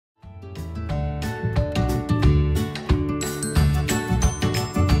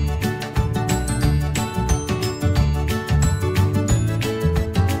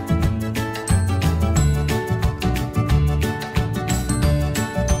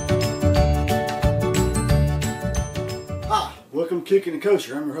from Kick'N It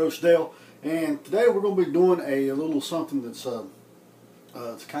Kosher. I'm your host Dael, and today we're going to be doing a little something that's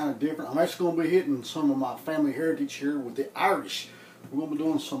it's kind of different. I'm actually going to be hitting some of my family heritage here with the Irish. We're going to be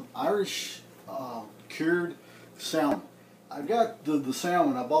doing some Irish cured salmon. I got the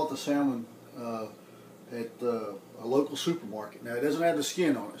salmon. I bought the salmon at a local supermarket. Now it doesn't have the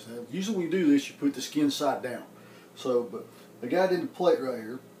skin on it. So usually when you do this, you put the skin side down. So, but I got it in the plate right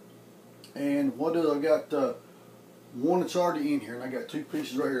here. And what is I got? One that's already in here, and I got two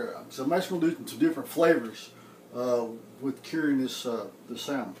pieces right here. So I'm actually going to do some different flavors with curing this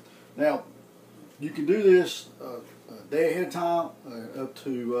salmon. Now, you can do this a day ahead of time, up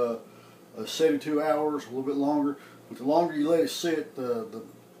to 72 hours, a little bit longer. But the longer you let it sit, the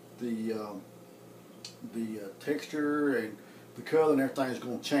texture and the color and everything is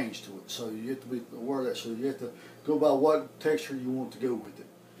going to change to it. So you have to be aware of that. So you have to go by what texture you want to go with it.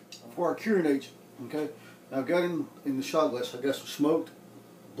 For our curing agent, okay. Now I've got in the shot glass, I got some smoked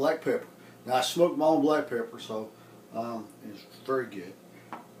black pepper. Now I smoked my own black pepper, so it's very good.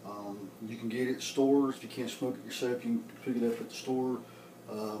 You can get it at stores. If you can't smoke it yourself, you can pick it up at the store,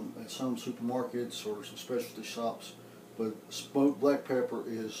 at some supermarkets or some specialty shops. But smoked black pepper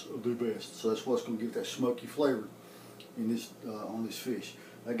is the best. So that's what's going to give that smoky flavor in this on this fish.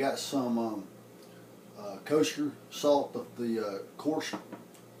 I got some kosher salt, the coarse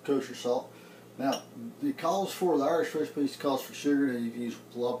kosher salt. Now, it calls for, the Irish recipes calls for sugar, and you can use,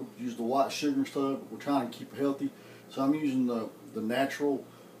 a lot of people use the white sugar and stuff, but we're trying to keep it healthy. So I'm using the natural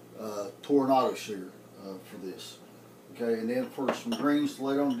Tornado sugar for this. Okay, and then for some greens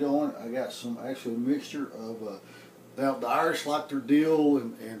later on going, I got some actually a mixture of, now the Irish like their dill,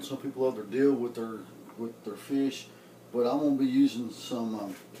 and some people love their dill with their fish, but I'm going to be using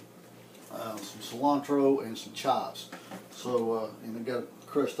some cilantro and some chives. So, and I got it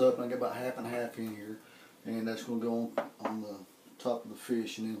crushed up, and I got about half and half in here, and that's going to go on the top of the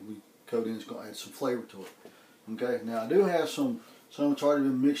fish, and then we coat in. It's going to add some flavor to it. Okay, now I do have some that's already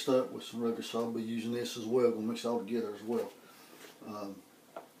been mixed up with some regular salt. I'll be using this as well. We'll mix it all together as well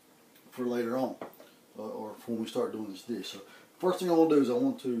for later on, or for when we start doing this dish. So first thing I want to do is I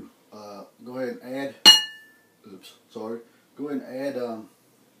want to go ahead and add. Go ahead and add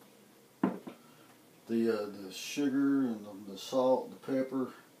the sugar and the salt, the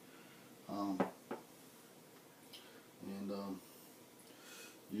pepper,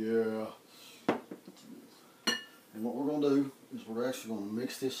 yeah. And what we're going to do is we're actually going to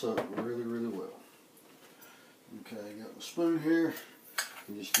mix this up really, really well. Okay, I got my spoon here,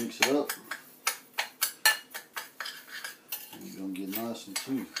 and just mix it up. And you're going to get nice and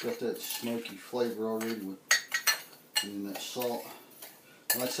too. Got that smoky flavor already with that salt.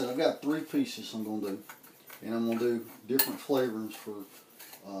 Like I said, I've got 3 pieces I'm going to do, and I'm going to do different flavorings for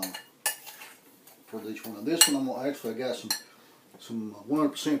each one. Now this one, I got some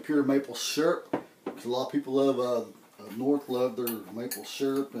 100% pure maple syrup, because a lot of people love north love their maple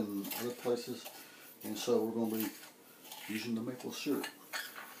syrup and other places, and so we're going to be using the maple syrup.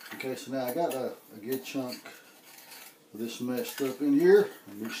 Okay, so now I got a good chunk of this messed up in here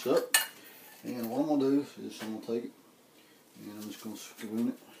and mixed up, and what I'm going to do is I'm going to take it. And I'm just going to spoon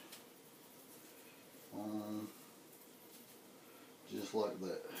it just like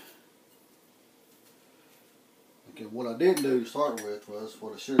that. Okay, what I didn't do to start with was,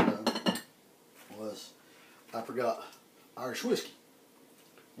 what I should have done was, I forgot Irish whiskey.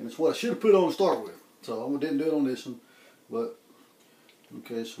 And it's what I should have put on to start with. So I didn't do it on this one. But,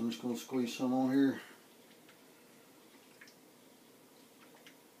 okay, so I'm just going to squeeze some on here.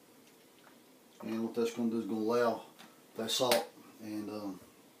 And what that's going to do is going to allow that salt and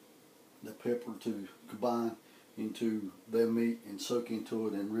the pepper to combine into that meat and soak into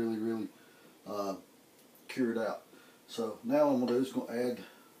it and really, really cure it out. So now what I'm going to do is going to add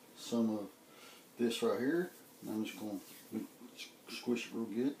some of this right here. And I'm just going to squish it real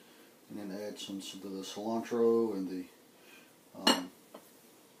good, and then add some of the cilantro and the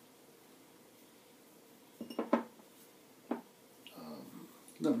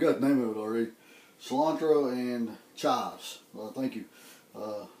I've got the name of it already. Cilantro and chives. Well, thank you.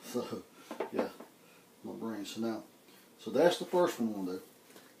 So, yeah, my brain. So that's the first one I'm going to do.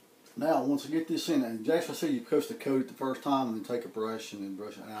 Now, once I get this in, and actually I said you're supposed to coat it the first time and then take a brush and then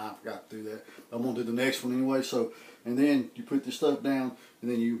brush it. And I forgot to do that. I'm going to do the next one anyway. So, and then you put this stuff down,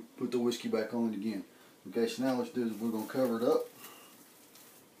 and then you put the whiskey back on it again. Okay, so now what let's do is we're going to cover it up.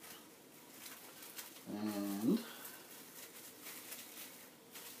 And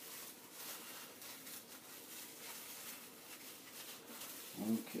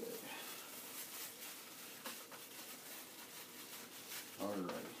okay.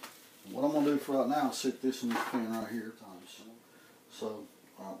 Alright. What I'm going to do for right now is set this in this pan right here. So,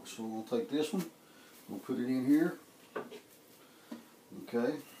 alright, so we're going to take this one, we'll put it in here.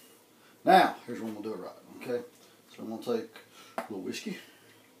 Okay. Now, here's what I'm going to do it right. Okay. So I'm going to take a little whiskey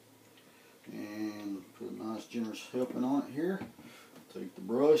and put a nice generous helping on it here. Take the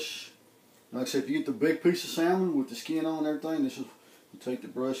brush. Like I said, if you get the big piece of salmon with the skin on and everything, this is, you take the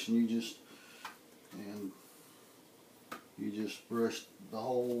brush and you just brush the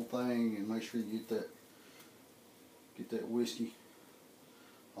whole thing and make sure you get that whiskey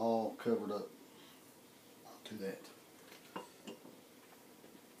all covered up to that.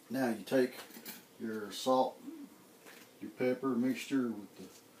 Now you take your salt, your pepper mixture with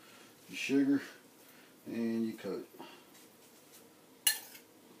the sugar, and you coat it.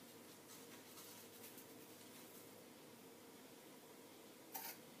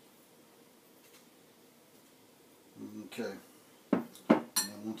 Okay, and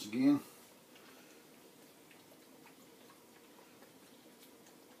then once again,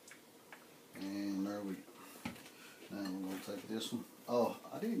 and there we go. Now we're going to take this one. Oh,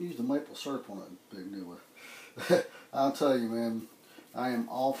 I didn't use the maple syrup on that big new one. I'll tell you, man, I am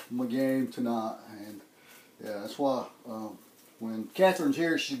off my game tonight, and yeah, that's why when Catherine's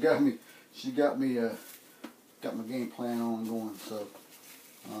here, she got my game plan on going. So,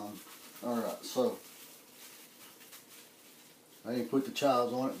 all right, so. I didn't put the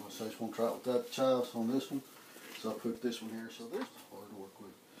chives on it, but I just want to try it without the chives on this one. So I put this one here. So this is hard to work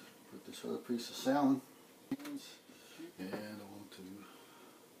with. Put this other piece of salmon. And I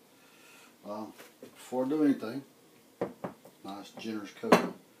want to, before I do anything, nice generous coat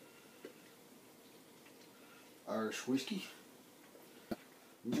of Irish whiskey.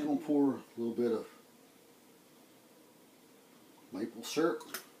 I'm just going to pour a little bit of maple syrup.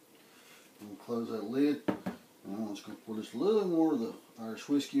 I'm going to close that lid. And I'm just going to pour just a little more of the Irish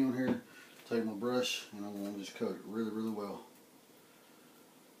whiskey on here. Take my brush and I'm going to just coat it really, really well.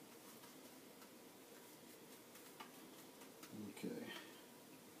 Okay.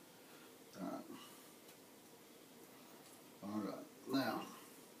 Alright. Now,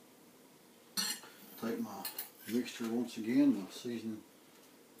 take my mixture once again, my seasoning.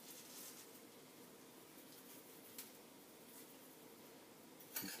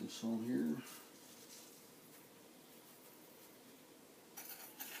 Put this on here.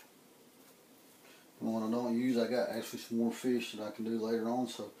 What I don't use, I got actually some more fish that I can do later on,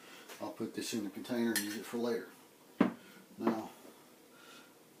 so I'll put this in the container and use it for later. Now,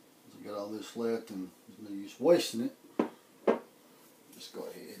 I got all this left and there's no use wasting it. Just go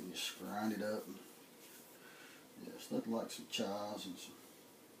ahead and just grind it up. Yeah, it's nothing like some chives and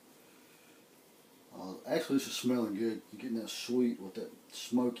some. Actually, this is smelling good. You're getting that sweet with that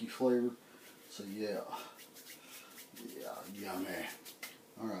smoky flavor. So yeah, yummy.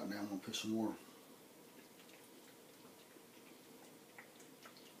 All right, now I'm gonna put some more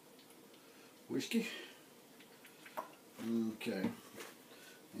whiskey. Okay,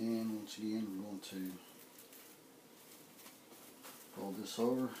 and once again we're going to fold this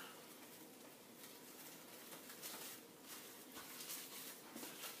over.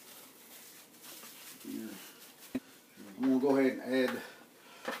 Here. I'm going to go ahead and add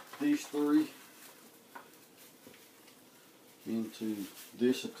these three into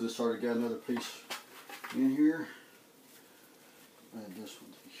this because it's already got another piece in here. Add this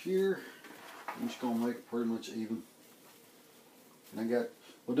one to here. I'm just going to make it pretty much even. And I got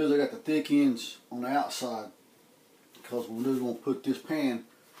the thick ends on the outside because what we're going to put this pan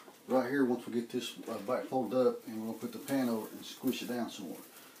right here once we get this back folded up, and we're going to put the pan over it and squish it down some more.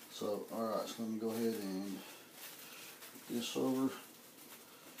 So, alright, so let me go ahead and put this over,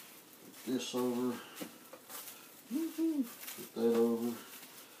 put this over, put that over,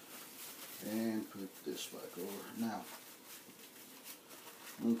 and put this back over. Now,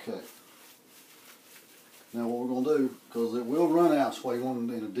 okay. Now what we're going to do, because it will run out, so you want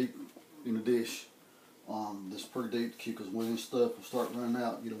it in a dish. This is pretty deep to keep, because when this stuff will start running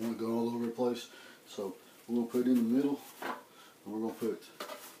out, you don't want to go all over the place. So we're going to put it in the middle, and we're going to put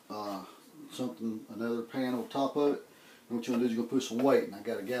another pan on top of it. And what you're going to do is you're going to put some weight, and I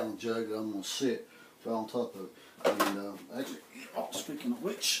got a gallon jug that I'm going to sit right on top of it. And actually, speaking of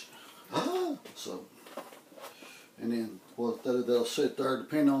which, so, and then that'll sit there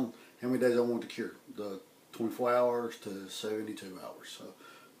depending on how many days I want it to cure. The 24 hours to 72 hours. So,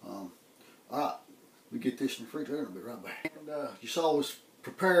 alright, we get this in the refrigerator and I'll be right back. And, you saw us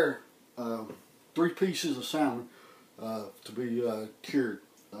prepare 3 pieces of salmon to be cured.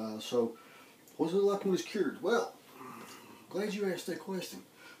 So, what's it like when it's cured? Well, glad you asked that question,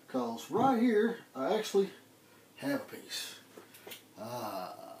 because right here I actually have a piece.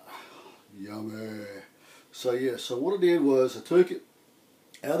 Yummy. So yeah, so what I did was I took it,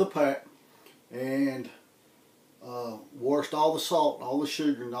 out of the pack and washed all the salt, all the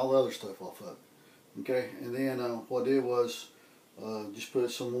sugar, and all the other stuff off of it. Okay, and then what I did was just put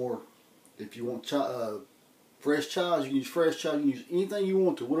some more. If you want fresh chives, you can use fresh chives. You can use anything you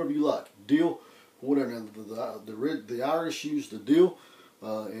want to, whatever you like. Dill, whatever. Now, the Irish use the dill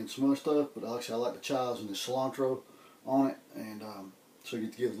and some other stuff, but actually I like the chives and the cilantro on it, and so you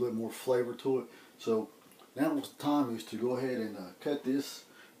get to give a little more flavor to it. So now the time is to go ahead and cut this,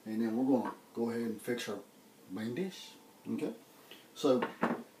 and then we're going to go ahead and fix our main dish. Okay, so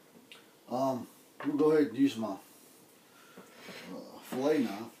we'll go ahead and use my fillet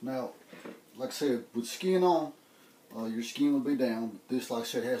knife. Now, like I said, with skin on, your skin will be down. But this, like I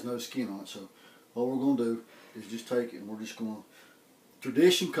said, has no skin on it. So what we're going to do is just take it, and we're just going to.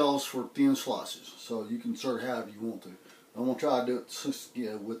 Tradition calls for thin slices, so you can serve however you want to. I'm going to try to do it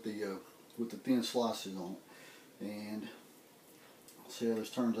with the thin slices on it, and see how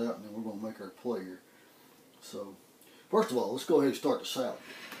this turns out, and then we're going to make our plate here. So, first of all, let's go ahead and start the salad.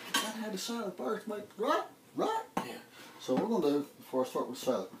 I had the salad first, mate. Right? Yeah. So what we're going to do before I start with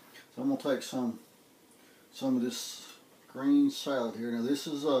salad, so I'm going to take some of this green salad here. Now this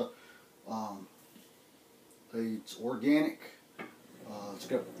is it's organic. It's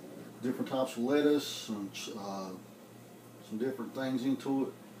got different types of lettuce and some different things into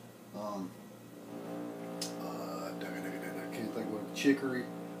it. I can't think of what, chicory,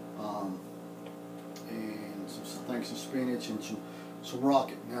 and some spinach and some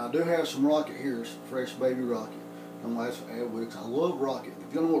rocket. Now I do have some rocket here, some fresh baby rocket. I'm going to add with it. I love rocket.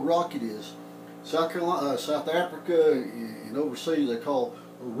 If you don't know what rocket is, South Carolina, South Africa, and overseas they call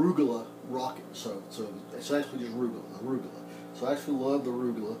arugula rocket. So it's actually just arugula. So I actually love the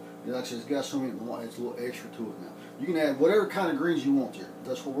arugula. And like I said, it's got some in it, adds a little extra to it now. You can add whatever kind of greens you want there.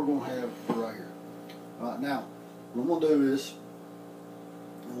 That's what we're going to have right here. All right, now, what I'm going to do is,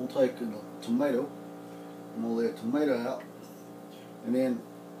 I'm going to take a tomato. I'm going to lay a tomato out. And then,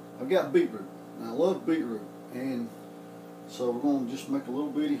 I've got beetroot. Now, I love beetroot. And so we're going to just make a little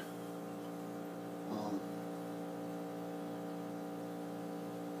bitty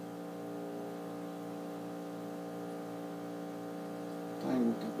thing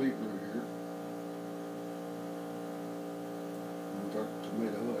with the beetroot here. With our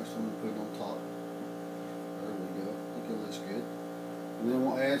tomato, actually I'm going to put it on top. There we go. I think it looks good. And then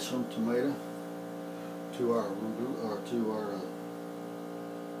we'll add some tomato to our arugula, or to our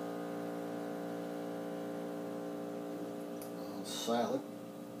salad.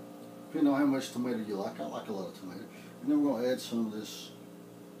 Depending on how much tomato you like. I like a lot of tomato. And then we're going to add some of this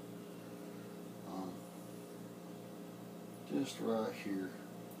just right here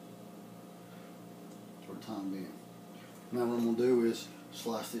for the time being. Now what I'm going to do is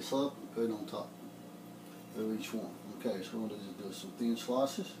slice this up and put it on top of each one. Okay, so we're going to do some thin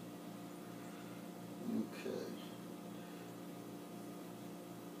slices. Okay.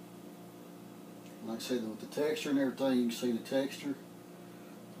 Like I said, with the texture and everything, you can see the texture.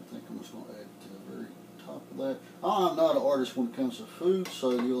 I think I'm just going to add to the very top of that. I'm not an artist when it comes to food,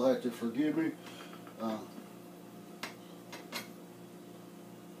 so you'll have to forgive me.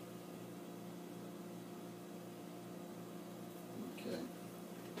 Okay.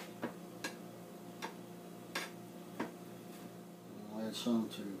 I'll add some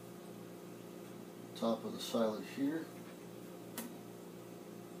to the top of the salad here.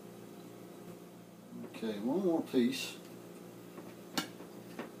 Okay, one more piece,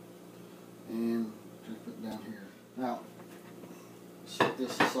 and just put it down here. Now, set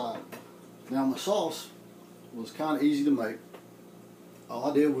this aside. Now my sauce was kind of easy to make. All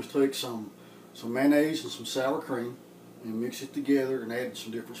I did was take some mayonnaise and some sour cream and mix it together and add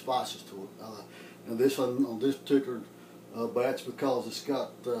some different spices to it. Now this one, on this particular batch, because it's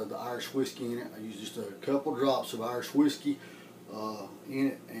got the Irish whiskey in it, I used just a couple drops of Irish whiskey in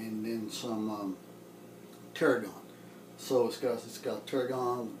it, and then some tarragon. So it's got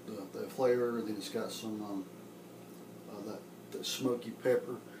tarragon, the flavor, and then it's got some that smoky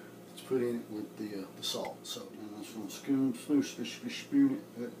pepper that's put in it with the salt. So I'm just going to spoon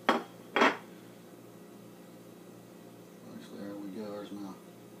it. Actually, there we go. There's my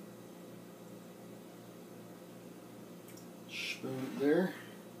spoon it there.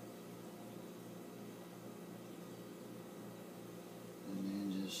 And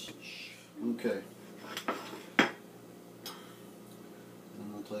then just, okay. I'm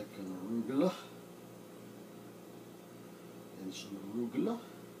going to take an arugula and some arugula.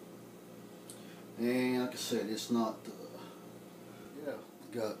 And like I said, it's not,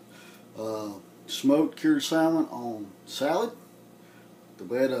 got smoked cured salmon on salad, the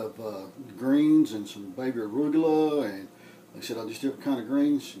bed of greens and some baby arugula, and Like I said, I just different kind of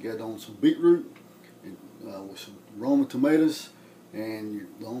greens. You got on some beetroot and with some Roma tomatoes and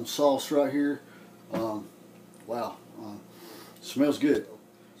your own sauce right here. Wow, smells good.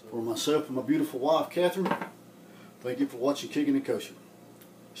 For myself and my beautiful wife, Catherine, thank you for watching Kick'N It Kosher.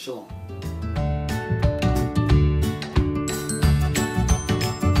 Shalom.